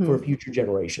for future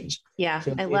generations. Yeah,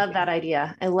 so I love that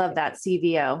idea. I love that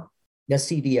CVO. The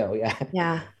CVO,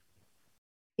 Yeah,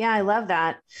 I love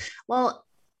that. Well,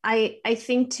 I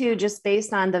think too, just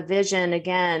based on the vision,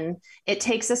 again, it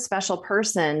takes a special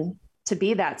person to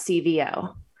be that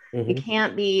CVO. You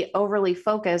can't be overly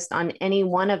focused on any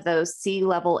one of those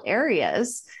C-level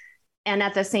areas. And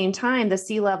at the same time, the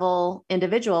C-level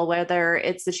individual, whether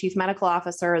it's the chief medical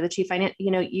officer or the chief finance,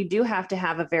 you do have to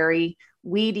have a very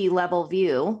weedy level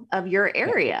view of your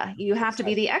area. You have to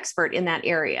be the expert in that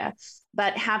area,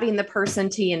 but having the person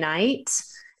to unite,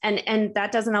 and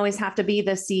that doesn't always have to be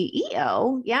the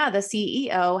CEO. Yeah, the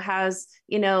CEO has,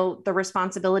 the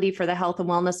responsibility for the health and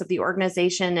wellness of the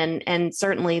organization and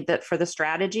certainly for the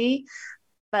strategy,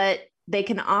 but they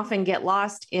can often get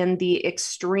lost in the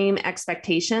extreme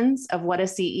expectations of what a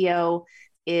CEO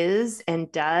is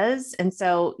and does. And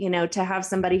so, to have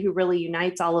somebody who really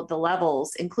unites all of the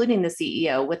levels, including the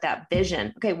CEO, with that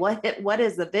vision. Okay, what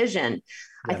is the vision?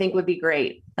 I think would be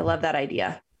great. I love that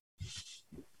idea.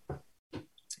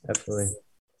 Absolutely.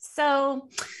 So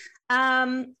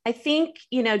I think,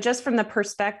 just from the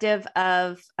perspective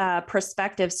of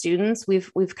prospective students,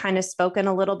 we've kind of spoken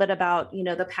a little bit about,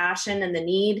 the passion and the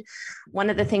need. One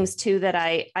of the things too that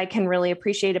I can really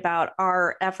appreciate about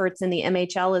our efforts in the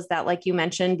MHL is that, like you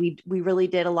mentioned, we really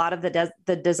did a lot of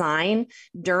the design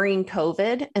during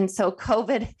COVID. And so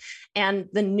COVID and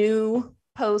the new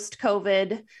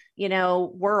post-COVID,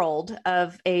 world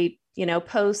of a,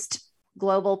 post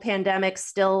global pandemic,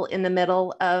 still in the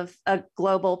middle of a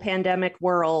global pandemic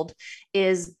world,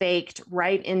 is baked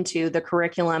right into the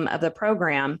curriculum of the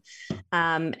program.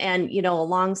 And,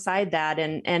 alongside that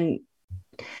and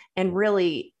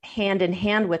really hand in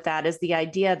hand with that is the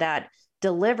idea that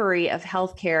delivery of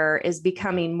healthcare is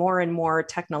becoming more and more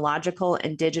technological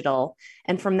and digital.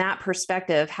 And from that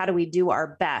perspective, how do we do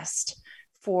our best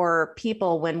for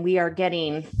people when we are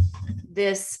getting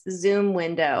this Zoom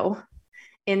window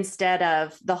instead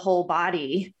of the whole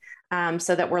body,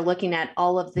 so that we're looking at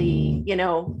all of the,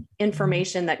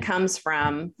 information that comes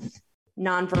from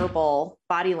nonverbal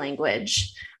body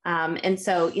language. And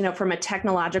so, from a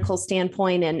technological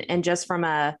standpoint and just from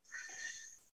a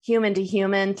human to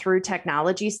human through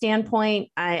technology standpoint,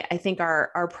 I think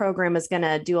our program is going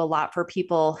to do a lot for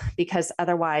people, because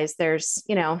otherwise there's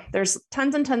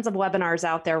tons and tons of webinars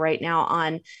out there right now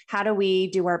on how do we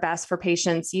do our best for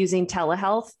patients using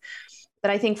telehealth. But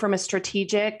I think from a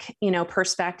strategic,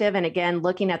 perspective, and again,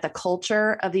 looking at the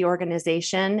culture of the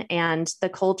organization and the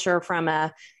culture from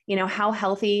a, how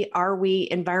healthy are we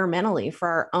environmentally for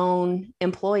our own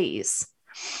employees?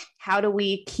 How do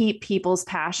we keep people's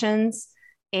passions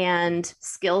and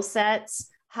skill sets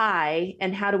high?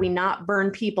 And how do we not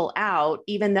burn people out,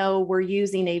 even though we're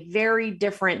using a very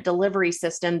different delivery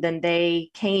system than they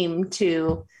came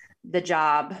to the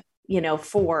job,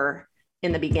 for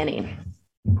in the beginning?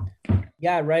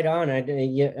 Yeah, right on. I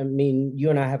mean, you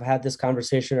and I have had this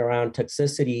conversation around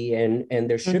toxicity, and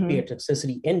there should be a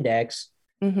toxicity index,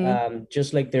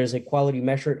 just like there's a quality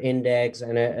measure index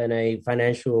and a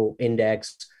financial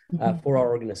index for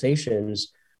our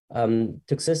organizations.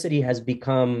 Toxicity has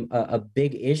become a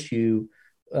big issue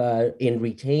in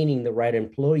retaining the right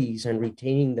employees and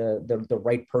retaining the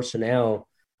right personnel,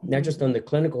 not just on the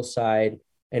clinical side.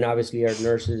 And obviously our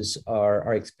nurses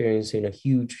are experiencing a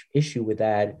huge issue with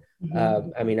that.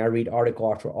 I mean, I read article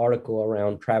after article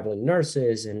around traveling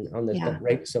nurses and on this stuff,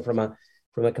 right? So from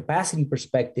a capacity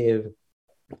perspective,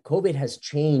 COVID has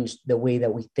changed the way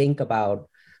that we think about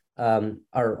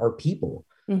our people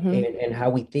and how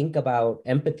we think about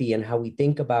empathy and how we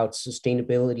think about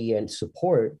sustainability and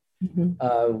support,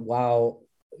 while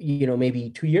maybe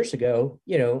 2 years ago,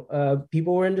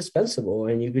 people were indispensable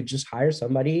and you could just hire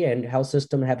somebody, and health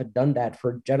system haven't done that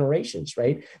for generations,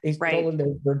 right? They told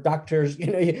them their doctors,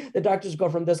 the doctors go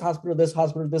from this hospital, this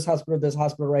hospital, this hospital, this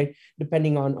hospital, right?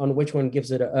 Depending on which one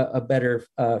gives it a better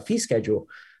fee schedule.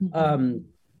 Mm-hmm.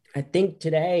 I think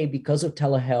today, because of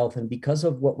telehealth and because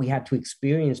of what we had to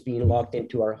experience being locked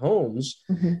into our homes,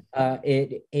 mm-hmm.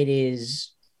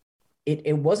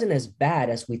 It wasn't as bad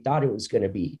as we thought it was going to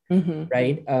be, mm-hmm.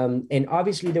 right? And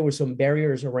obviously there were some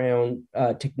barriers around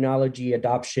technology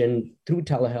adoption through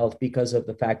telehealth because of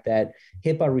the fact that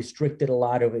HIPAA restricted a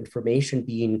lot of information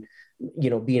being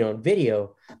on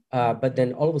video. But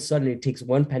then all of a sudden it takes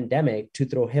one pandemic to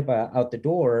throw HIPAA out the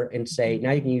door and say,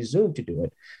 now you can use Zoom to do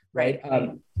it, right?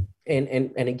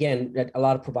 And again, a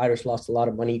lot of providers lost a lot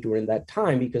of money during that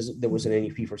time because there wasn't any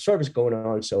fee for service going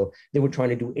on. So they were trying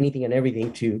to do anything and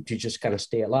everything to just kind of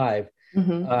stay alive.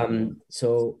 Mm-hmm.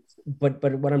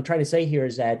 But what I'm trying to say here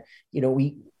is that,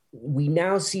 we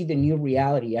now see the new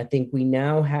reality. I think we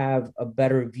now have a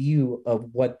better view of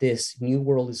what this new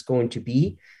world is going to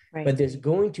be. Right. But there's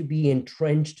going to be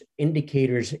entrenched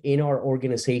indicators in our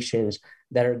organizations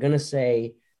that are going to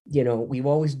say, we've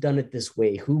always done it this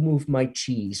way. Who moved my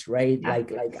cheese, right? Yeah.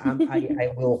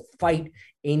 I will fight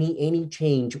any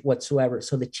change whatsoever.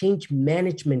 So the change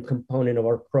management component of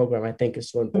our program, I think,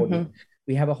 is so important. Mm-hmm.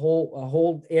 We have a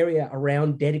whole area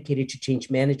around dedicated to change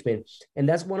management, and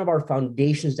that's one of our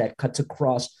foundations that cuts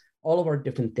across all of our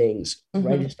different things, mm-hmm.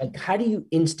 right? It's like, how do you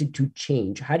institute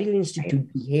change? How do you institute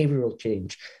behavioral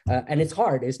change? And it's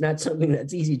hard. It's not something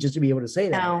that's easy just to be able to say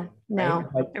that. No,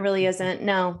 right? It really isn't.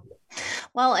 No.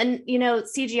 Well, and,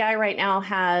 CGI right now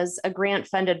has a grant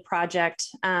funded project,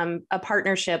 a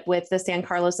partnership with the San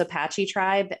Carlos Apache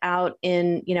tribe out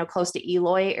in, close to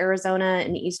Eloy, Arizona,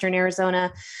 in eastern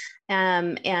Arizona.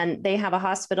 And they have a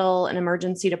hospital, an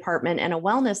emergency department, and a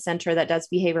wellness center that does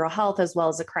behavioral health, as well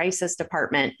as a crisis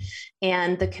department.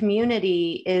 And the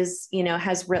community is,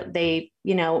 they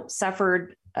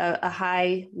suffered a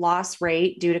high loss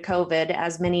rate due to COVID,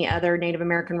 as many other Native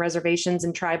American reservations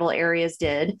and tribal areas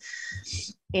did.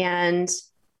 And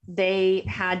they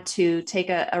had to take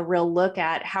a real look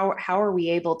at how are we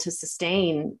able to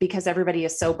sustain, because everybody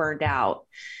is so burned out.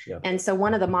 Yeah. And so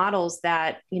one of the models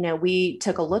that, we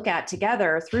took a look at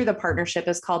together through the partnership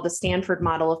is called the Stanford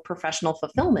model of professional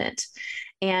fulfillment.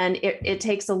 And it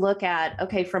takes a look at,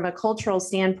 okay, from a cultural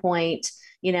standpoint,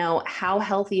 how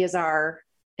healthy is our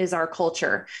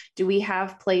culture? Do we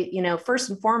have first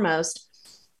and foremost,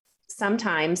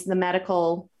 sometimes the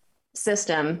medical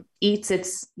system eats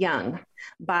its young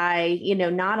by,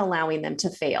 not allowing them to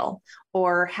fail,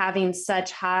 or having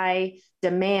such high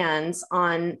demands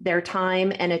on their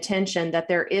time and attention that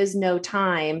there is no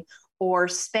time or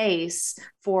space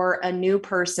for a new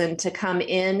person to come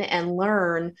in and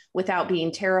learn without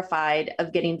being terrified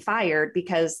of getting fired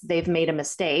because they've made a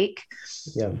mistake.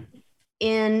 Yeah.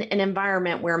 In an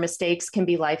environment where mistakes can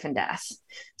be life and death.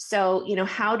 So,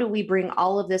 how do we bring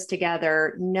all of this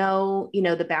together, know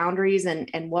the boundaries and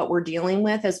what we're dealing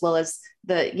with, as well as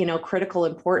the, critical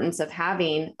importance of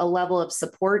having a level of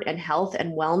support and health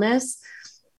and wellness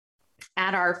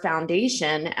at our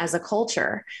foundation as a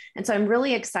culture. And so I'm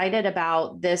really excited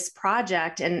about this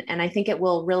project. And I think it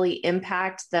will really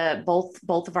impact both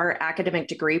of our academic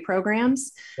degree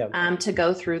programs. Yep. To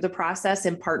go through the process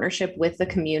in partnership with the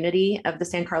community of the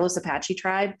San Carlos Apache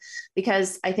tribe,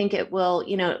 because I think it will,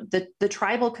 the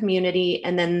tribal community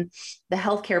and then the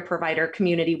healthcare provider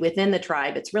community within the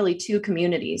tribe. It's really two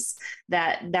communities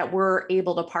that we're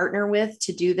able to partner with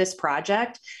to do this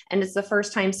project. And it's the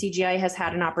first time CGI has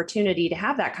had an opportunity to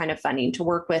have that kind of funding to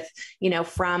work with,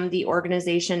 from the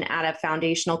organization at a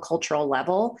foundational cultural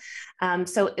level.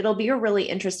 So it'll be a really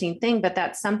interesting thing, but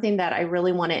that's something that I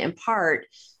really want to impart,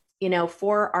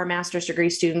 for our master's degree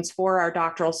students, for our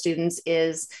doctoral students,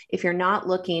 is if you're not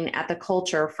looking at the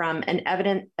culture from an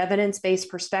evidence-based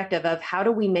perspective of how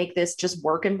do we make this just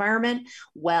work environment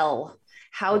well,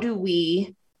 how do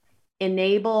we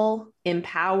enable,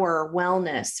 empower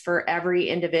wellness for every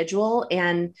individual?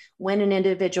 And when an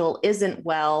individual isn't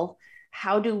well,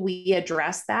 how do we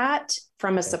address that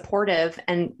from a supportive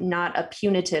and not a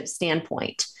punitive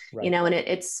standpoint? Right. And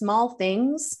it's small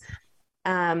things,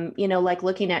 like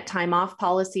looking at time off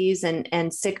policies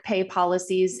and sick pay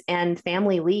policies and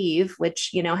family leave,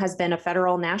 which, has been a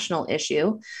federal national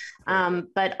issue.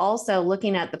 But also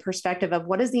looking at the perspective of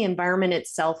what does the environment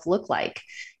itself look like,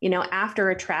 after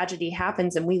a tragedy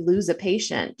happens and we lose a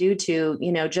patient due to,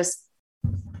 just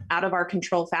out of our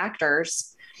control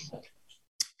factors.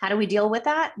 How do we deal with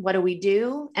that? What do we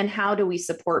do? And how do we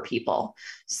support people?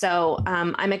 So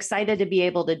I'm excited to be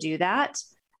able to do that.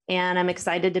 And I'm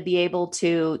excited to be able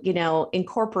to,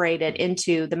 incorporate it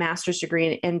into the master's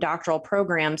degree and doctoral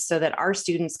programs so that our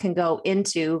students can go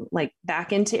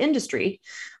back into industry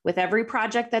with every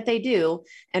project that they do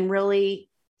and really,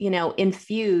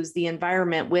 infuse the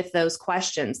environment with those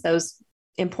questions, those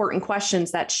important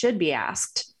questions that should be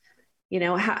asked.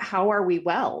 How are we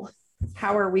well?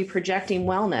 How are we projecting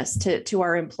wellness to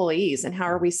our employees, and how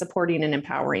are we supporting and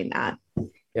empowering that?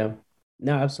 Yeah.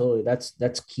 No, absolutely.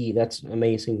 That's key. That's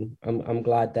amazing. I'm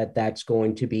glad that that's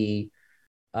going to be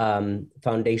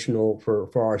foundational for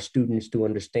our students to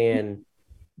understand,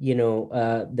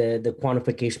 the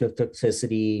quantification of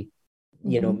toxicity,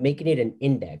 making it an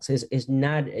index is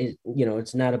not,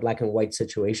 it's not a black and white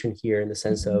situation here in the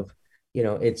sense of,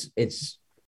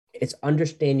 it's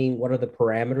understanding what are the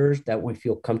parameters that we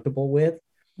feel comfortable with.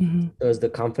 There's the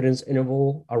confidence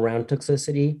interval around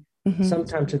toxicity.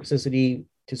 Sometimes toxicity,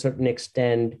 to a certain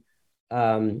extent,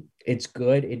 it's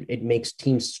good. It makes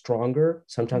teams stronger.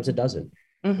 Sometimes it doesn't.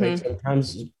 Right.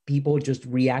 Sometimes people just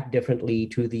react differently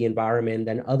to the environment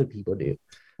than other people do.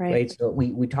 Right. So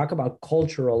we talk about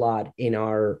culture a lot in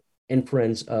our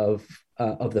inference of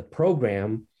the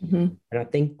program. And I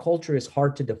think culture is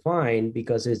hard to define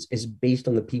because it's based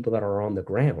on the people that are on the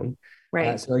ground.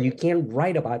 Right. So you can't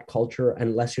write about culture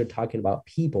unless you're talking about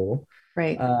people.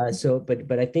 Right.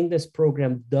 But I think this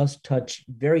program does touch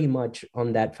very much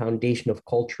on that foundation of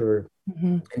culture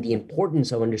and the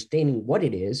importance of understanding what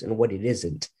it is and what it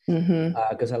isn't.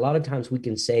 Because a lot of times we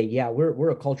can say, yeah, we're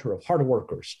a culture of hard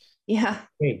workers. Yeah.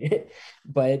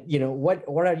 But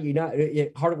what are you not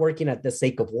hardworking at the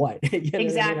sake of what?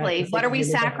 Exactly. What are we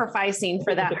sacrificing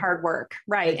for that hard work?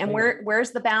 Right. And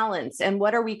where's the balance? And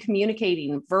what are we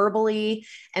communicating verbally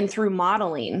and through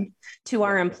modeling to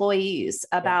our employees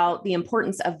about the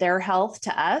importance of their health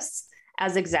to us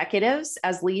as executives,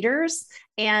 as leaders,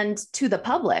 and to the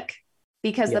public,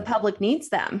 because the public needs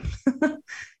them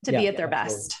to be at their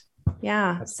best.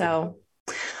 Yeah. Absolutely. So,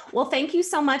 well, thank you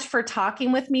so much for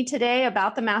talking with me today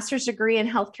about the master's degree in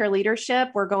healthcare leadership.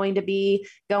 We're going to be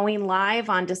going live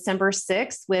on December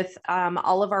 6th with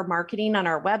all of our marketing on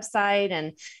our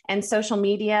website and social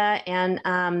media. And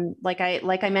like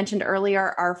I mentioned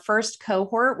earlier, our first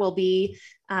cohort will be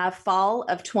fall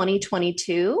of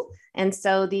 2022. And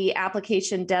so the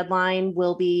application deadline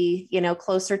will be,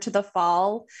 closer to the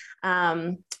fall,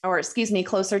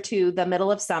 closer to the middle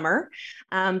of summer.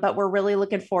 But we're really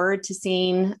looking forward to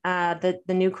seeing the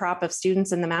new crop of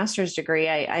students in the master's degree.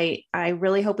 I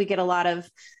really hope we get a lot of,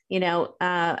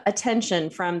 attention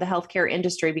from the healthcare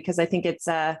industry, because I think it's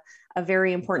a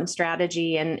very important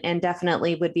strategy and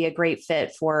definitely would be a great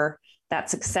fit for that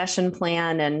succession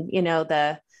plan and,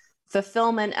 the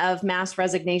fulfillment of mass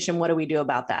resignation. What do we do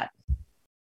about that?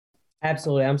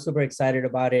 Absolutely. I'm super excited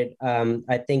about it.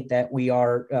 I think that we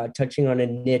are touching on a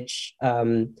niche.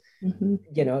 One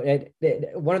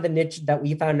of the niche that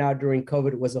we found out during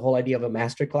COVID was the whole idea of a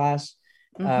masterclass.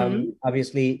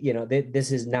 Obviously,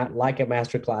 this is not like a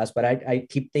masterclass, but I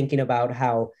keep thinking about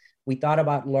how we thought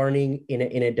about learning in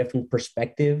a different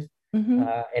perspective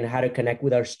and how to connect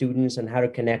with our students and how to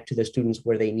connect to the students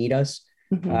where they need us.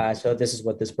 So this is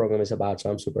what this program is about. So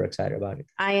I'm super excited about it.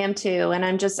 I am too. And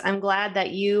I'm glad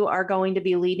that you are going to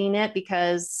be leading it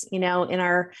because, in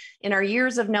our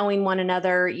years of knowing one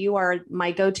another, you are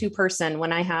my go-to person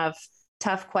when I have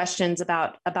tough questions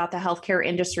about the healthcare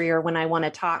industry or when I want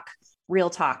to talk real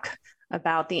talk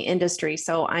about the industry.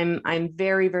 So I'm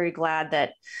very, very glad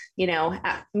that,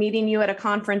 meeting you at a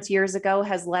conference years ago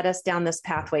has led us down this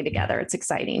pathway together. It's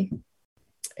exciting.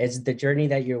 It's the journey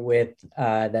that you're with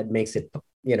that makes it,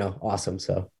 awesome.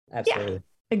 So absolutely. Yeah,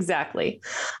 exactly.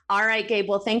 All right, Gabe.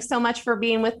 Well, thanks so much for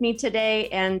being with me today,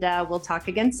 and we'll talk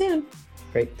again soon.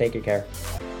 Great. Thank you, Kara.